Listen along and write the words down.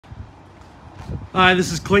Hi,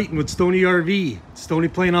 this is Clayton with Stony RV, Stony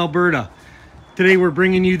Plain, Alberta. Today we're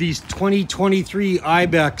bringing you these 2023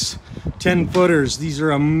 Ibex 10-footers. These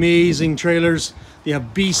are amazing trailers. They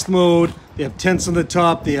have beast mode, they have tents on the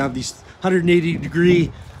top, they have these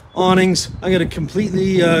 180-degree awnings. I'm going to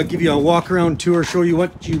completely give you a walk-around tour, show you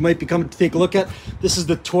what you might be coming to take a look at. This is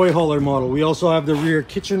the toy hauler model. We also have the rear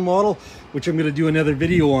kitchen model, which I'm going to do another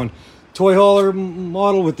video on. Toy hauler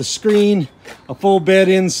model with the screen, a full bed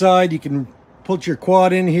inside. You can put your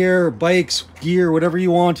quad in here, bikes, gear, whatever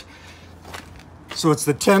you want. So it's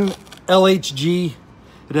the 10 LHG.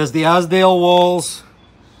 It has the Asdale walls,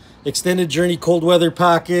 extended journey cold weather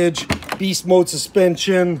package, beast mode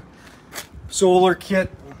suspension, solar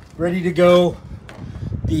kit ready to go,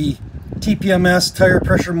 the TPMS tire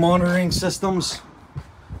pressure monitoring systems,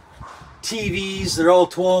 TVs, they're all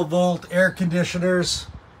 12 volt, air conditioners.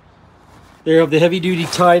 They have the heavy duty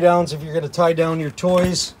tie downs if you're going to tie down your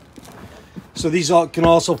toys. So these all can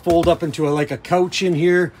also fold up into like a couch in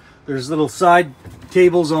here. There's little side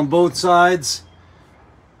tables on both sides.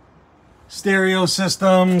 Stereo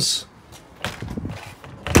systems.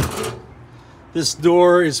 This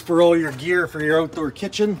door is for all your gear for your outdoor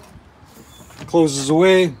kitchen. It closes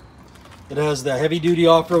away. It has the heavy duty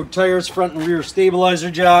off-road tires, front and rear stabilizer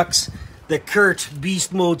jacks, the Kurt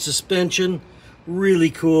beast mode suspension. Really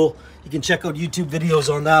cool. You can check out YouTube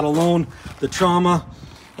videos on that alone. The trauma,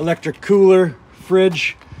 electric cooler,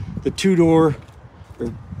 fridge, the two-door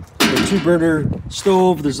or the two-burner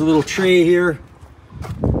stove. There's a little tray here.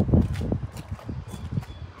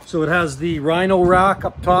 So it has the Rhino rack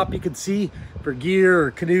up top, you can see, for gear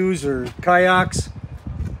or canoes or kayaks.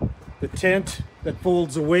 The tent that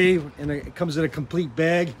folds away and it comes in a complete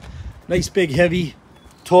bag. Nice big heavy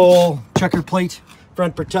tall checker plate,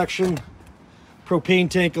 front protection, propane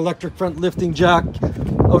tank, electric front lifting jack,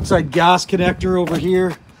 outside gas connector over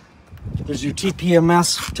here. There's your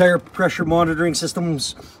TPMS tire pressure monitoring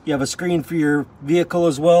systems. You have a screen for your vehicle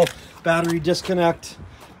as well. Battery disconnect,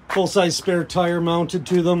 full-size spare tire mounted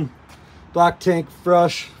to them. Black tank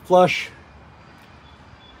flush.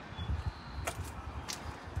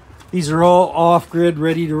 These are all off-grid,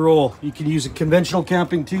 ready to roll. You can use a conventional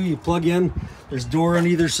camping too. You plug in, there's door on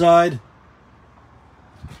either side.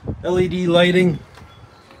 LED lighting.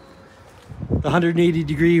 The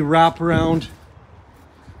 180-degree wraparound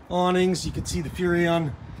awnings. You can see the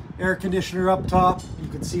Furrion air conditioner up top. You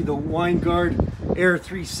can see the Winegard Air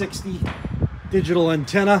 360 digital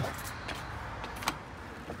antenna.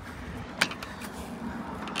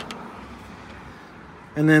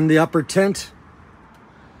 And then the upper tent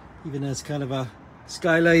even has kind of a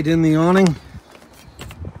skylight in the awning.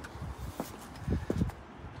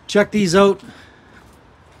 Check these out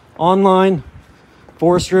online.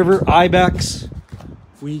 Forest River, Ibex.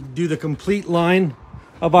 We do the complete line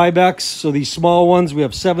of Ibex. So these small ones, we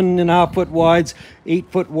have 7.5 foot wides,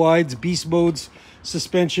 8 foot wides, beast modes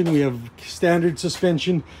suspension. We have standard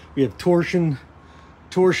suspension. We have torsion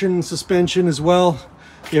suspension as well.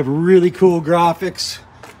 We have really cool graphics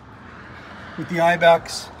with the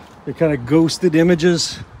Ibex. They're kind of ghosted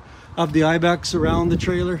images of the Ibex around the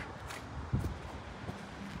trailer.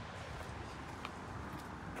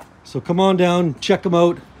 So come on down, check them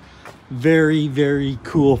out. Very, very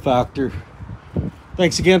cool factor.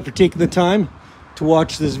 Thanks again for taking the time to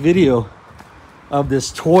watch this video of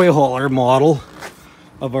this toy hauler model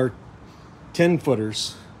of our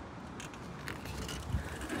 10-footers.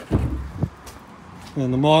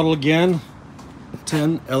 And the model again,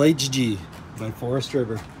 10 LHG by Forest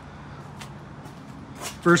River.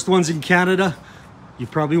 First one's in Canada. You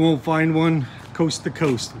probably won't find one coast to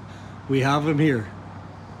coast. We have them here.